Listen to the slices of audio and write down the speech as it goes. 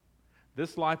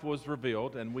This life was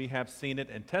revealed, and we have seen it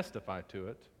and testified to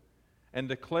it, and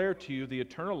declare to you the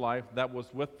eternal life that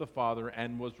was with the Father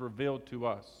and was revealed to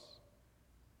us.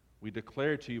 We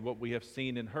declare to you what we have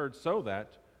seen and heard, so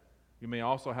that you may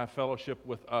also have fellowship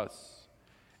with us.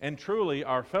 And truly,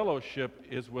 our fellowship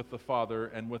is with the Father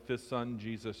and with His Son,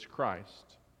 Jesus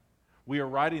Christ. We are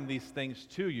writing these things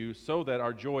to you so that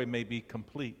our joy may be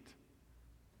complete.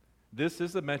 This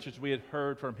is the message we had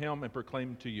heard from Him and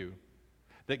proclaimed to you,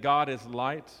 that God is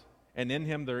light, and in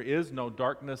Him there is no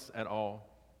darkness at all.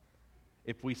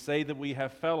 If we say that we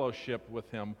have fellowship with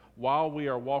Him while we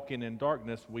are walking in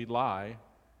darkness, we lie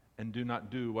and do not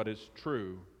do what is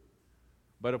true.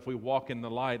 But if we walk in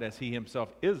the light as He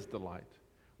Himself is the light,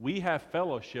 we have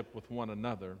fellowship with one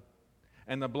another.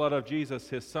 And the blood of Jesus,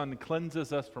 His Son,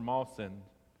 cleanses us from all sin.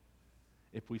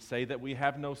 If we say that we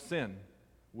have no sin,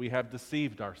 we have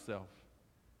deceived ourselves,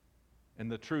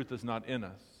 and the truth is not in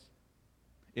us.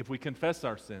 If we confess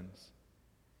our sins,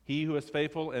 He who is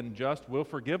faithful and just will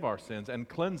forgive our sins and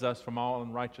cleanse us from all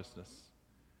unrighteousness.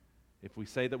 If we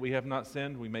say that we have not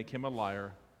sinned, we make Him a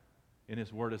liar, and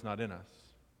His word is not in us.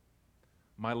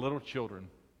 My little children,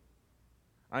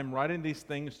 I'm writing these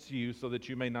things to you so that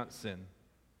you may not sin.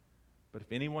 But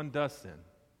if anyone does sin,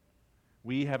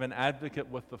 we have an advocate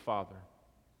with the Father,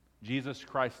 Jesus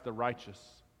Christ the righteous,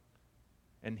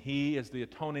 and He is the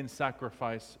atoning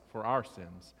sacrifice for our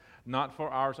sins, not for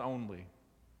ours only,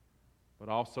 but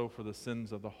also for the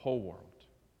sins of the whole world.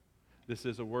 This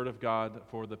is a word of God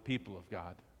for the people of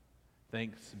God.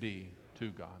 Thanks be to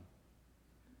God.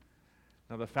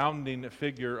 Now, the founding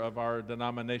figure of our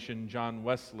denomination, John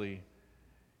Wesley,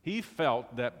 he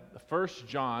felt that 1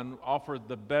 John offered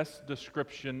the best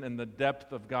description in the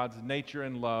depth of God's nature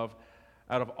and love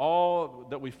out of all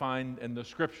that we find in the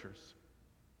Scriptures.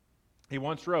 He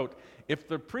once wrote, "If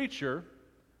the preacher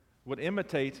would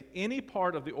imitate any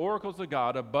part of the oracles of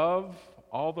God above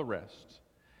all the rest,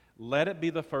 let it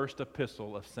be the first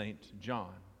epistle of St.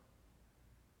 John."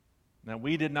 Now,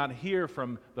 we did not hear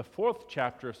from the 4th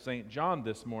chapter of St. John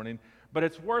this morning, but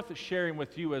it's worth sharing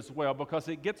with you as well because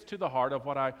it gets to the heart of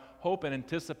what I hope and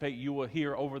anticipate you will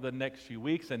hear over the next few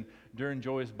weeks and during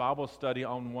Joy's Bible study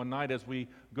on one night as we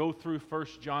go through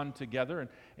 1 John together,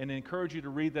 and encourage you to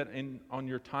read that on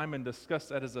your time and discuss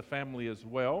that as a family as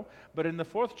well. But in the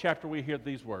 4th chapter we hear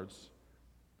these words,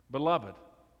 "Beloved,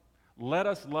 let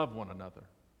us love one another,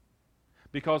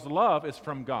 because love is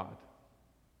from God.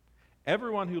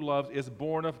 Everyone who loves is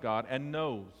born of God and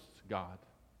knows God.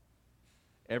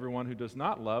 Everyone who does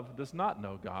not love does not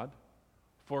know God,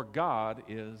 for God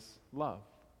is love."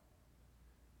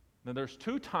 Now, there's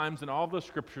 2 times in all the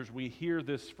Scriptures we hear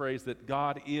this phrase that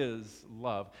God is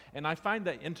love. And I find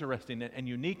that interesting and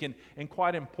unique and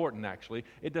quite important, actually.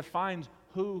 It defines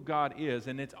who God is,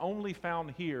 and it's only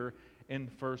found here in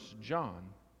 1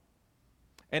 John.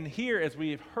 And here, as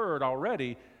we've heard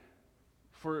already,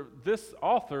 for this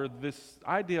author, this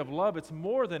idea of love, it's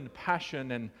more than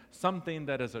passion and something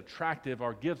that is attractive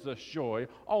or gives us joy,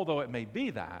 although it may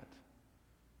be that.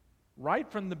 Right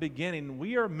from the beginning,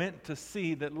 we are meant to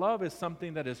see that love is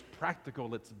something that is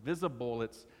practical, it's visible,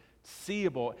 it's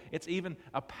seeable, it's even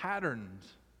a patterned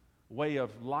way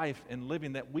of life and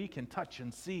living that we can touch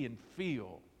and see and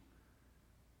feel.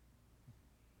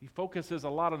 He focuses a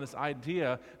lot on this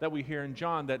idea that we hear in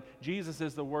John, that Jesus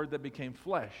is the Word that became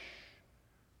flesh,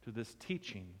 to this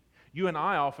teaching. You and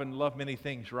I often love many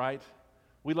things, right?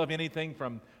 We love anything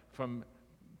from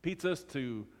pizzas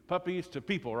to puppies to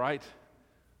people, right?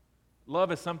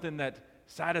 Love is something that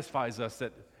satisfies us,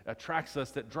 that attracts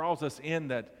us, that draws us in,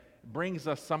 that brings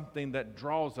us something that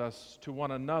draws us to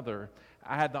one another.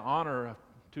 I had the honor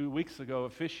 2 weeks ago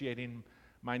officiating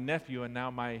my nephew and now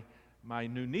my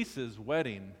new niece's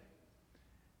wedding.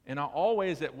 And I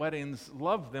always at weddings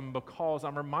love them because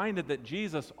I'm reminded that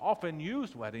Jesus often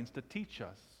used weddings to teach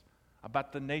us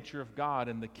about the nature of God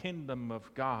and the kingdom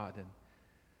of God. And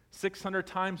 600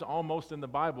 times almost in the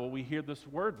Bible we hear this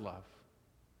word love.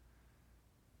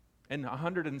 And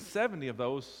 170 of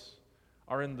those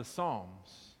are in the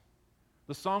Psalms.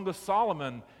 The Song of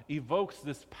Solomon evokes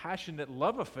this passionate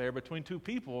love affair between 2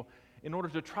 people in order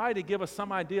to try to give us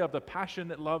some idea of the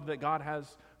passionate love that God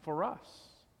has for us.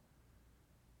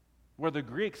 Where the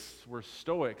Greeks were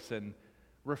stoics and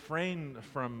refrained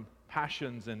from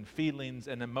passions and feelings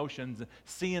and emotions,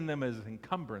 seeing them as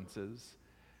encumbrances,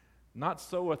 not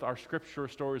so with our scripture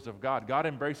stories of God. God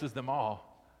embraces them all.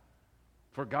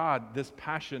 For God, this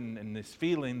passion and these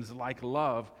feelings like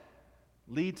love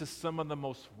lead to some of the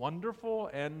most wonderful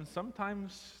and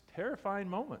sometimes terrifying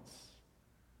moments.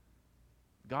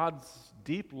 God's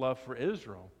deep love for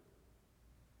Israel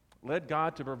led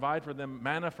God to provide for them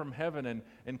manna from heaven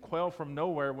and quail from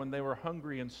nowhere when they were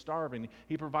hungry and starving.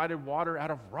 He provided water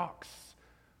out of rocks.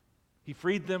 He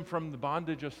freed them from the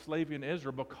bondage of slavery in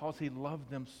Israel because he loved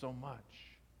them so much.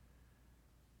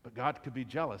 But God could be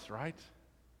jealous, right?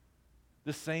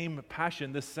 This same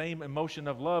passion, this same emotion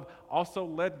of love also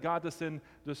led God to send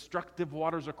destructive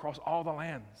waters across all the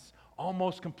lands,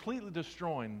 almost completely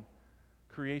destroying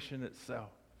creation itself.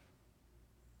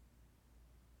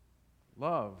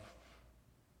 Love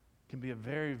can be a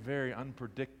very, very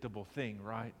unpredictable thing,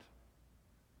 right?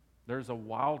 There's a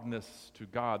wildness to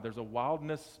God. There's a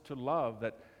wildness to love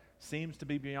that seems to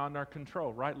be beyond our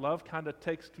control, right? Love kind of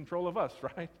takes control of us,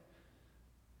 right?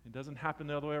 It doesn't happen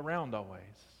the other way around always.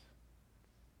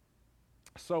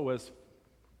 So, as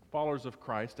followers of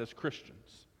Christ, as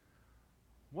Christians,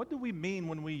 what do we mean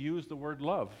when we use the word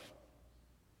love?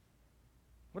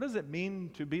 What does it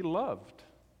mean to be loved?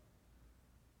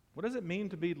 What does it mean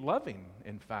to be loving,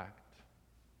 in fact?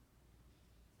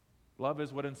 Love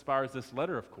is what inspires this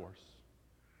letter, of course.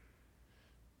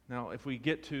 Now, if we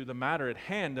get to the matter at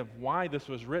hand of why this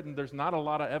was written, there's not a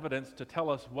lot of evidence to tell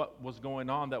us what was going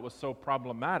on that was so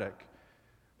problematic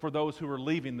for those who were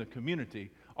leaving the community.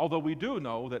 Although we do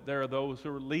know that there are those who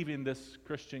are leaving this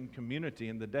Christian community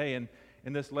in the day, and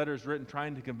this letter is written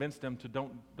trying to convince them to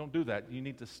don't do that. You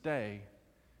need to stay.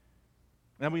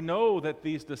 And we know that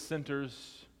these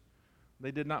dissenters,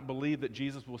 they did not believe that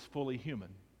Jesus was fully human,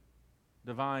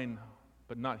 divine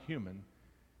but not human.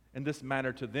 And this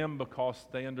mattered to them because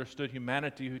they understood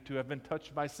humanity to have been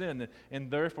touched by sin. And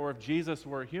therefore, if Jesus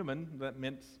were human, that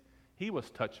meant he was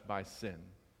touched by sin.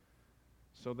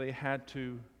 So they had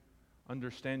to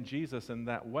understand Jesus in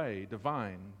that way,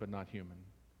 divine but not human.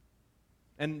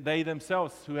 And they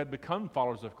themselves, who had become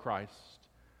followers of Christ,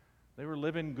 they were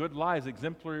living good lives,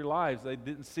 exemplary lives. They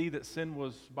didn't see that sin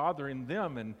was bothering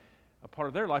them and a part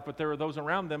of their life, but there were those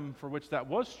around them for which that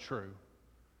was true.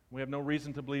 We have no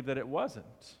reason to believe that it wasn't.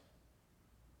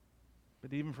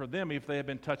 But even for them, if they had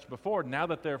been touched before, now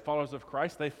that they're followers of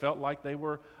Christ, they felt like they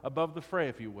were above the fray,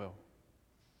 if you will.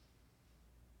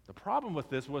 The problem with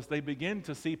this was they began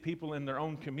to see people in their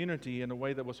own community in a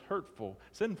way that was hurtful,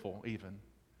 sinful even.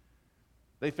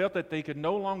 They felt that they could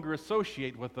no longer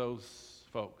associate with those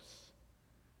folks.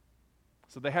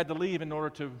 So they had to leave in order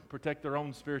to protect their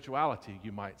own spirituality,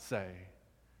 you might say.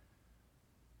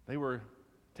 They were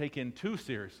taking too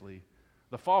seriously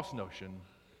the false notion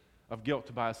of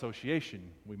guilt by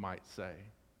association, we might say.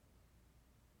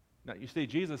 Now, you see,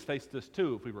 Jesus faced this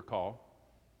too, if we recall.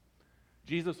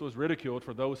 Jesus was ridiculed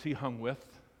for those he hung with.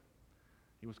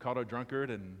 He was called a drunkard,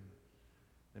 and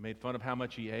they made fun of how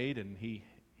much he ate, and he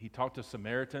talked to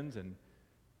Samaritans, and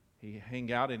he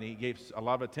hung out, and he gave a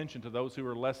lot of attention to those who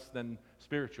were less than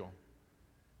spiritual.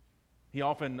 He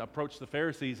often approached the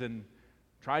Pharisees and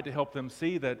tried to help them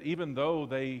see that even though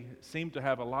they seemed to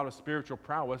have a lot of spiritual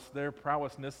prowess, their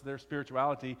prowessness, their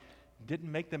spirituality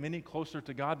didn't make them any closer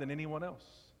to God than anyone else.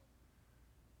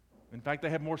 In fact, they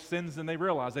had more sins than they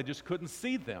realized. They just couldn't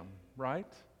see them,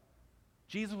 right?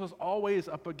 Jesus was always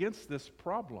up against this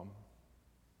problem.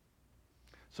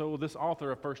 So this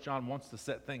author of 1 John wants to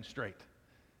set things straight,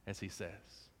 as he says.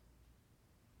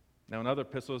 Now, in other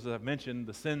epistles that I've mentioned,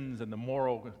 the sins and the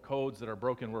moral codes that are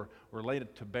broken were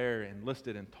laid to bear and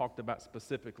listed and talked about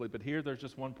specifically. But here, there's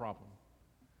just one problem.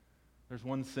 There's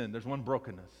one sin. There's one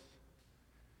brokenness.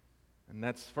 And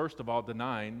that's, first of all,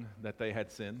 denying that they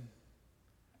had sinned.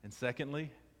 And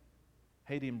secondly,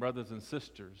 hating brothers and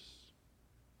sisters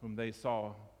whom they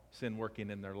saw sin working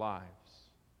in their lives.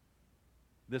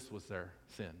 This was their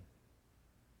sin.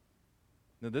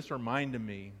 Now, this reminded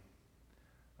me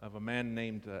of a man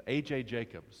named A.J.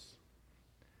 Jacobs.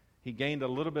 He gained a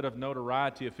little bit of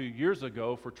notoriety a few years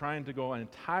ago for trying to go an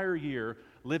entire year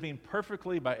living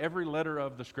perfectly by every letter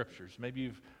of the Scriptures. Maybe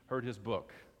you've heard his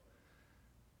book.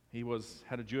 He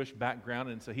had a Jewish background,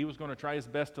 and so he was going to try his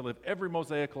best to live every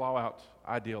Mosaic law out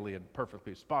ideally and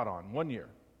perfectly, spot on, 1 year.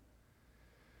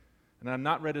 And I've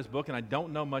not read his book, and I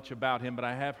don't know much about him, but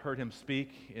I have heard him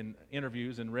speak in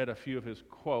interviews and read a few of his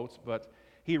quotes, but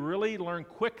he really learned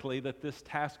quickly that this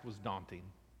task was daunting,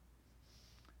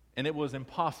 and it was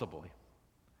impossible.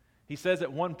 He says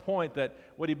at one point that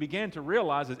what he began to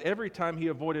realize is every time he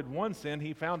avoided one sin,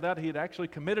 he found out he had actually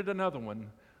committed another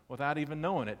one without even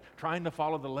knowing it, trying to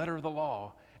follow the letter of the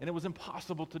law, and it was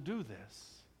impossible to do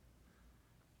this.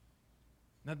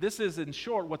 Now, this is, in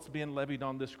short, what's being levied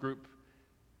on this group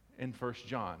in 1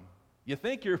 John. You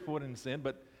think you're avoiding sin,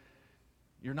 but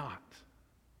you're not.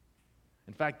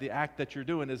 In fact, the act that you're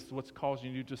doing is what's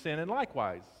causing you to sin. And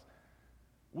likewise,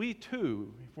 we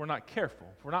too, if we're not careful,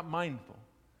 if we're not mindful,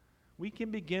 we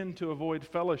can begin to avoid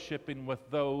fellowshipping with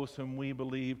those whom we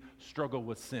believe struggle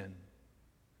with sin.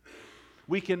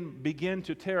 We can begin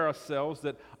to tell ourselves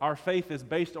that our faith is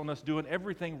based on us doing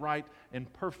everything right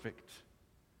and perfect.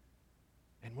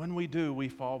 And when we do, we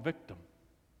fall victim.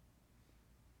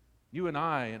 You and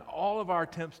I, in all of our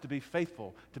attempts to be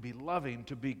faithful, to be loving,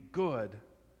 to be good,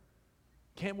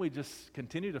 can't we just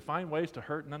continue to find ways to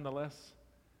hurt nonetheless?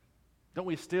 Don't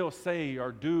we still say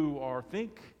or do or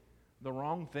think the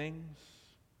wrong things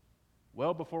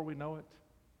well before we know it?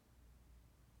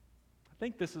 I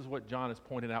think this is what John is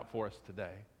pointing out for us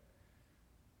today,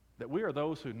 that we are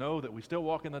those who know that we still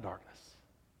walk in the darkness.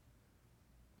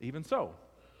 Even so,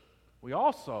 we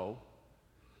also,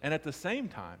 and at the same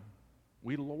time,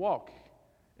 we walk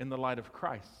in the light of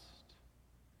Christ.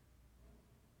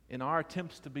 In our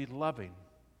attempts to be loving,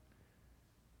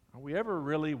 are we ever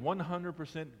really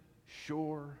 100%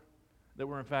 sure that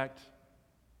we're in fact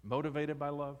motivated by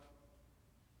love?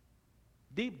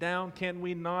 Deep down, can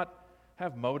we not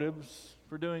have motives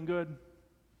for doing good?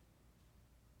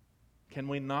 Can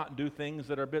we not do things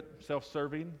that are a bit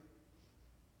self-serving,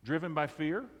 driven by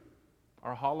fear,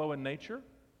 or hollow in nature?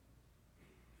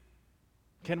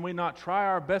 Can we not try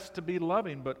our best to be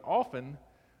loving, but often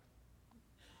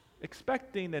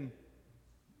expecting and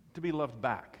to be loved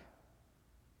back,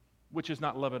 which is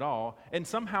not love at all, and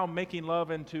somehow making love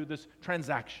into this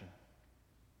transaction,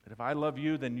 that if I love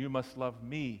you, then you must love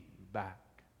me back?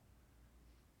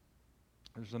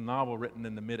 There's a novel written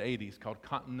in the mid-'80s called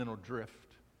Continental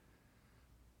Drift,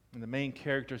 and the main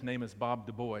character's name is Bob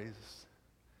Du Bois.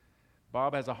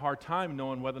 Bob has a hard time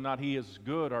knowing whether or not he is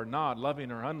good or not,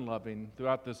 loving or unloving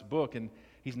throughout this book, and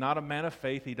he's not a man of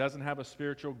faith. He doesn't have a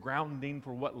spiritual grounding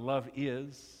for what love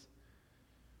is.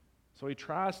 So he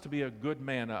tries to be a good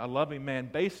man, a loving man,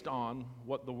 based on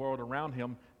what the world around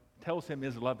him tells him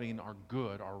is loving or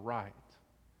good or right.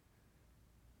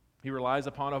 He relies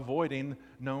upon avoiding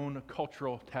known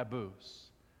cultural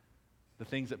taboos, the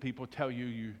things that people tell you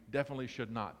you definitely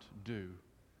should not do.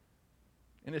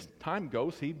 And as time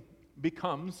goes, he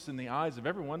becomes, in the eyes of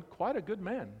everyone, quite a good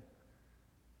man.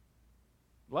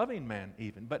 Loving man,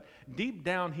 even. But deep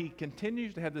down, he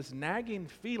continues to have this nagging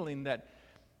feeling that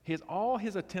all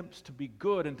his attempts to be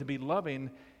good and to be loving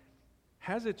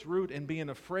has its root in being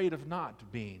afraid of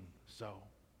not being so.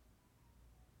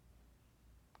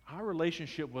 Our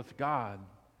relationship with God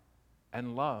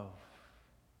and love,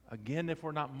 again, if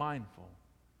we're not mindful,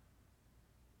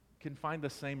 can find the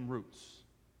same roots.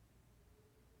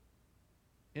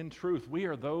 In truth, we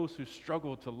are those who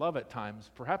struggle to love at times,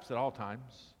 perhaps at all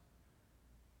times.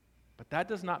 But that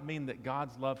does not mean that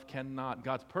God's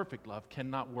perfect love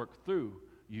cannot work through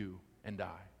you and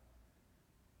I.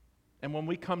 And when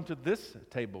we come to this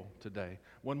table today,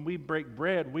 when we break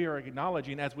bread, we are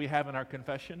acknowledging, as we have in our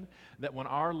confession, that when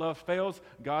our love fails,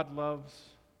 God's love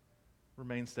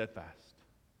remains steadfast.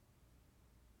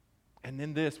 And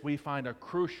in this, we find a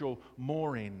crucial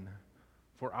mooring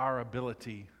for our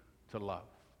ability to love.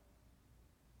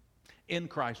 In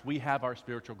Christ, we have our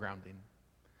spiritual grounding.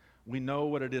 We know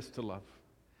what it is to love.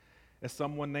 As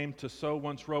someone named Tissot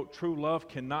once wrote, true love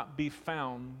cannot be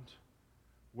found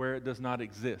where it does not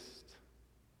exist,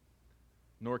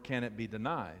 nor can it be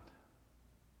denied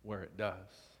where it does.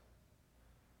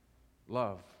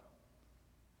 Love,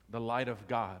 the light of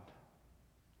God,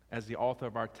 as the author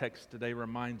of our text today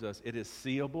reminds us, it is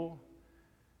seeable,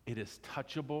 it is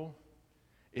touchable,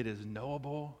 it is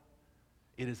knowable,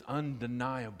 it is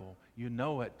undeniable. You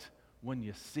know it when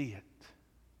you see it.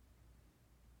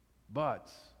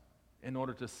 But in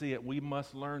order to see it, we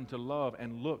must learn to love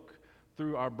and look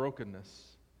through our brokenness.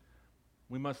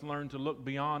 We must learn to look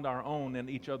beyond our own and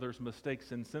each other's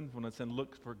mistakes and sinfulness and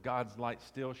look for God's light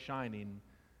still shining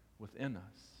within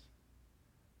us.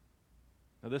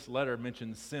 Now, this letter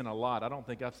mentions sin a lot. I don't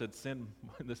think I've said sin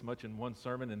this much in one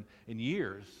sermon in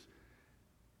years.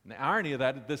 And the irony of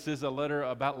that, this is a letter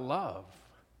about love.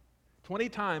 20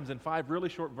 times in 5 really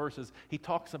short verses, he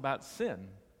talks about sin.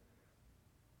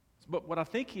 But what I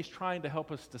think he's trying to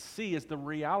help us to see is the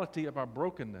reality of our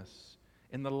brokenness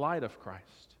in the light of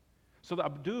Christ. So that I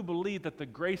do believe that the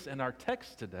grace in our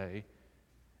text today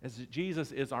is that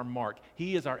Jesus is our mark.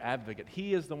 He is our advocate.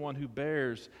 He is the one who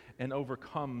bears and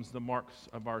overcomes the marks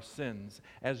of our sins.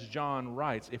 As John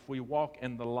writes, if we walk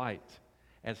in the light,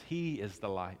 as he is the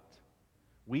light,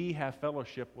 we have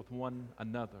fellowship with one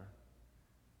another.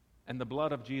 And the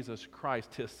blood of Jesus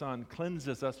Christ, his Son,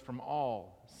 cleanses us from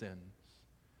all sins.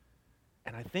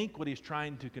 And I think what he's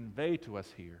trying to convey to us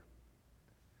here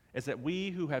is that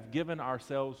we who have given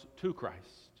ourselves to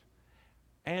Christ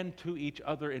and to each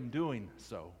other in doing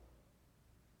so,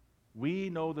 we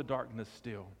know the darkness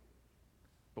still,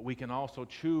 but we can also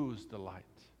choose the light.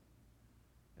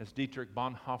 As Dietrich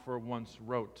Bonhoeffer once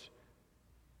wrote,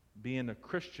 being a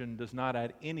Christian does not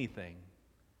add anything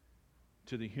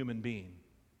to the human being,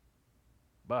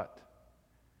 but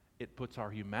it puts our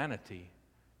humanity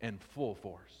in full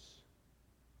force.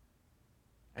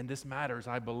 And this matters,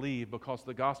 I believe, because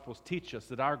the Gospels teach us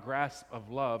that our grasp of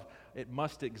love, it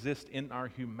must exist in our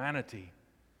humanity.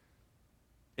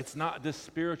 It's not this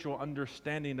spiritual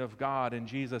understanding of God and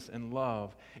Jesus and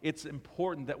love. It's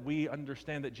important that we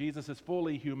understand that Jesus is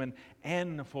fully human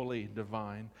and fully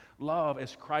divine. Love,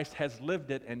 as Christ has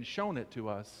lived it and shown it to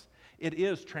us, it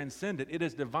is transcendent, it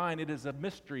is divine, it is a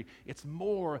mystery. It's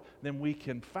more than we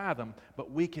can fathom, but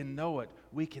we can know it,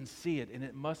 we can see it, and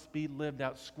it must be lived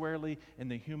out squarely in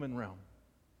the human realm.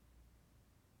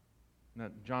 Now,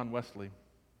 John Wesley,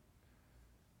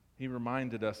 he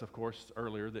reminded us, of course,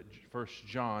 earlier that 1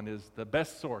 John is the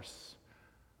best source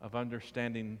of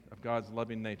understanding of God's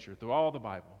loving nature through all the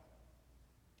Bible.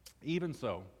 Even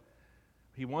so,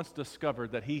 he once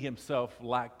discovered that he himself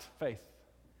lacked faith.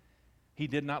 He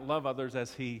did not love others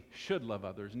as he should love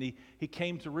others, and he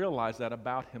came to realize that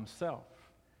about himself.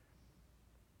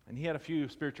 And he had a few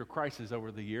spiritual crises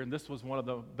over the year, and this was one of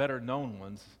the better known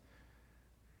ones.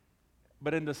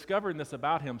 But in discovering this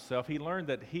about himself, he learned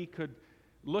that he could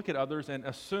look at others and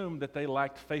assume that they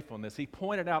lacked faithfulness. He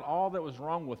pointed out all that was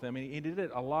wrong with them, and he did it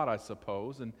a lot, I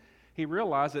suppose, and he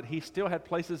realized that he still had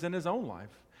places in his own life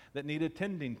that needed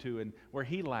tending to and where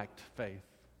he lacked faith.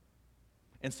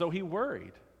 And so he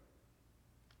worried.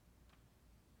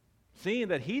 Seeing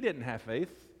that he didn't have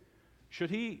faith, should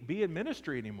he be in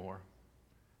ministry anymore?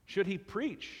 Should he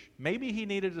preach? Maybe he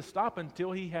needed to stop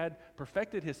until he had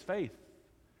perfected his faith.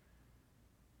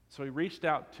 So he reached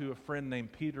out to a friend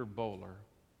named Peter Böhler.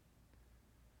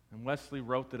 And Wesley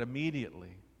wrote that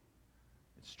immediately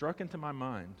it struck into my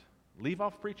mind, leave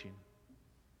off preaching.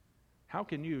 How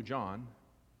can you, John,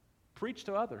 preach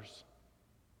to others?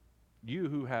 You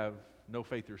who have no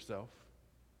faith yourself.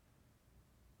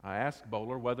 I asked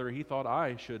Böhler whether he thought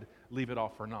I should leave it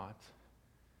off or not.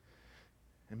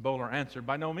 And Böhler answered,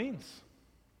 by no means.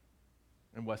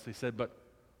 And Wesley said, but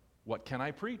what can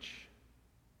I preach?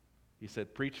 He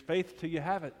said, preach faith till you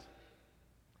have it.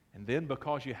 And then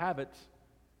because you have it,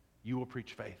 you will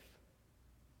preach faith.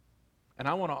 And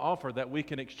I want to offer that we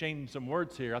can exchange some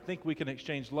words here. I think we can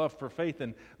exchange love for faith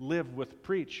and live with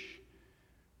preach.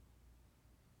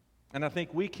 And I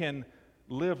think we can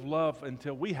live love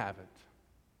until we have it.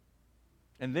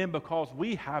 And then because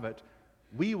we have it,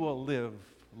 we will live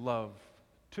love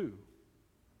too.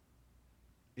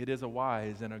 It is a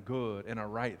wise and a good and a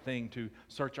right thing to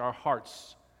search our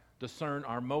hearts, discern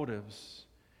our motives,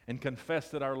 and confess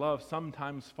that our love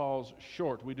sometimes falls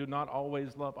short. We do not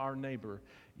always love our neighbor.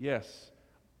 Yes,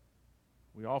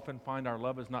 we often find our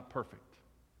love is not perfect.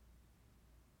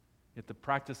 Yet the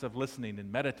practice of listening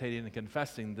and meditating and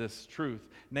confessing this truth,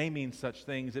 naming such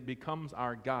things, it becomes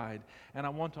our guide. And I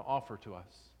want to offer to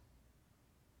us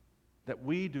that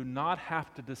we do not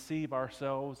have to deceive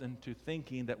ourselves into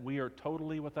thinking that we are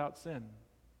totally without sin.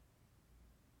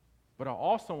 But I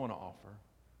also want to offer,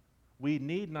 we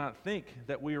need not think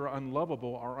that we are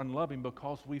unlovable or unloving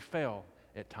because we fail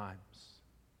at times.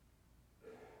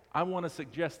 I want to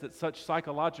suggest that such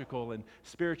psychological and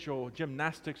spiritual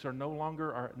gymnastics are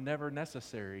never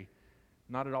necessary,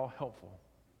 not at all helpful.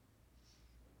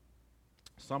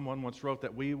 Someone once wrote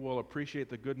that we will appreciate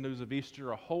the good news of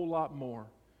Easter a whole lot more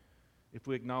if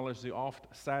we acknowledge the oft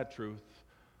sad truth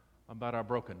about our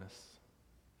brokenness.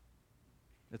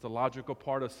 It's a logical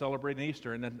part of celebrating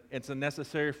Easter, and it's a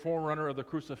necessary forerunner of the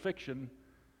crucifixion.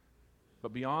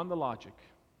 But beyond the logic,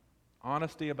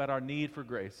 honesty about our need for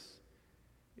grace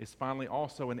is finally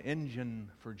also an engine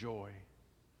for joy.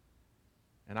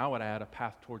 And I would add a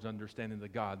path towards understanding the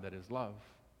God that is love.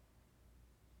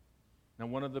 Now,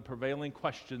 one of the prevailing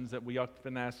questions that we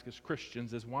often ask as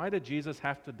Christians is, why did Jesus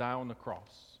have to die on the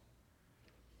cross?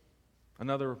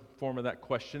 Another form of that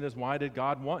question is, why did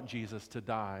God want Jesus to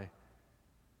die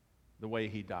the way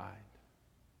he died?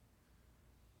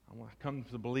 I come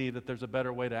to believe that there's a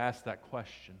better way to ask that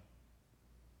question.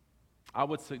 I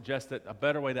would suggest that a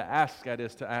better way to ask that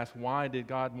is to ask, why did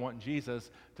God want Jesus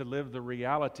to live the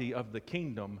reality of the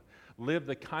kingdom, live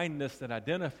the kindness that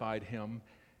identified him,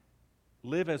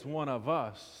 live as one of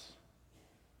us,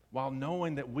 while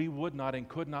knowing that we would not and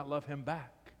could not love him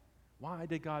back? Why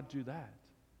did God do that?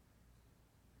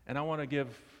 And I want to give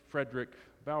Frederick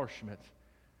Bauerschmidt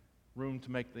room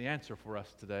to make the answer for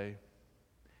us today.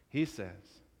 He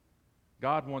says,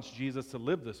 God wants Jesus to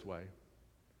live this way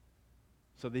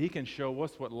so that he can show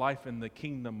us what life in the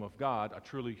kingdom of God, a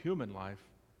truly human life,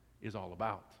 is all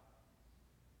about.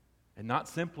 And not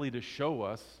simply to show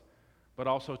us, but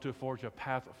also to forge a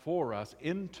path for us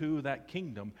into that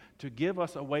kingdom, to give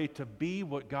us a way to be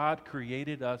what God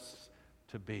created us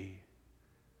to be.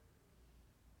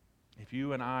 If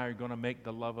you and I are going to make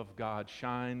the love of God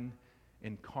shine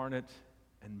incarnate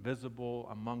and visible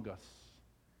among us,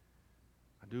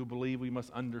 I do believe we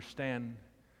must understand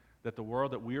that the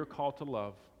world that we are called to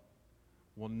love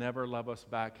will never love us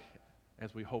back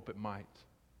as we hope it might.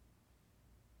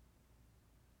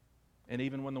 And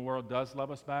even when the world does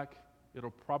love us back,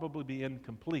 it'll probably be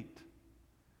incomplete.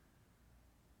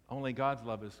 Only God's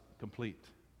love is complete.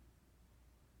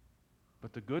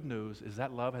 But the good news is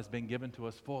that love has been given to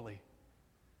us fully.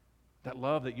 That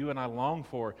love that you and I long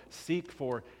for, seek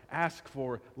for, ask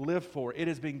for, live for, it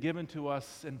has been given to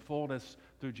us in fullness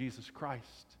through Jesus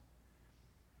Christ.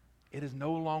 It is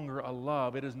no longer a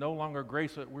love, it is no longer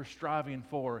grace that we're striving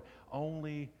for,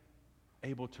 only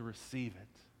able to receive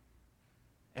it.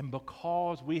 And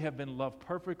because we have been loved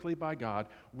perfectly by God,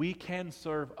 we can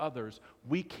serve others.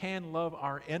 We can love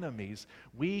our enemies.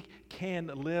 We can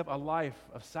live a life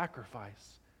of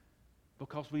sacrifice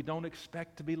because we don't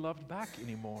expect to be loved back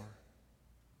anymore.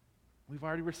 We've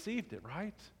already received it,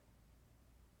 right?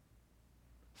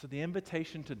 So the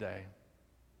invitation today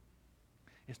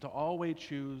is to always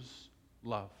choose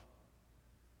love,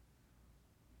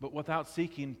 but without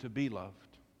seeking to be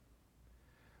loved,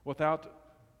 without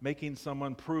making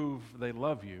someone prove they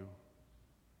love you,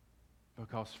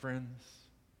 because, friends,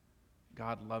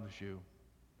 God loves you.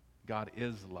 God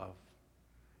is love,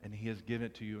 and He has given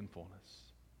it to you in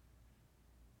fullness.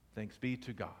 Thanks be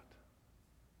to God.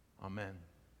 Amen.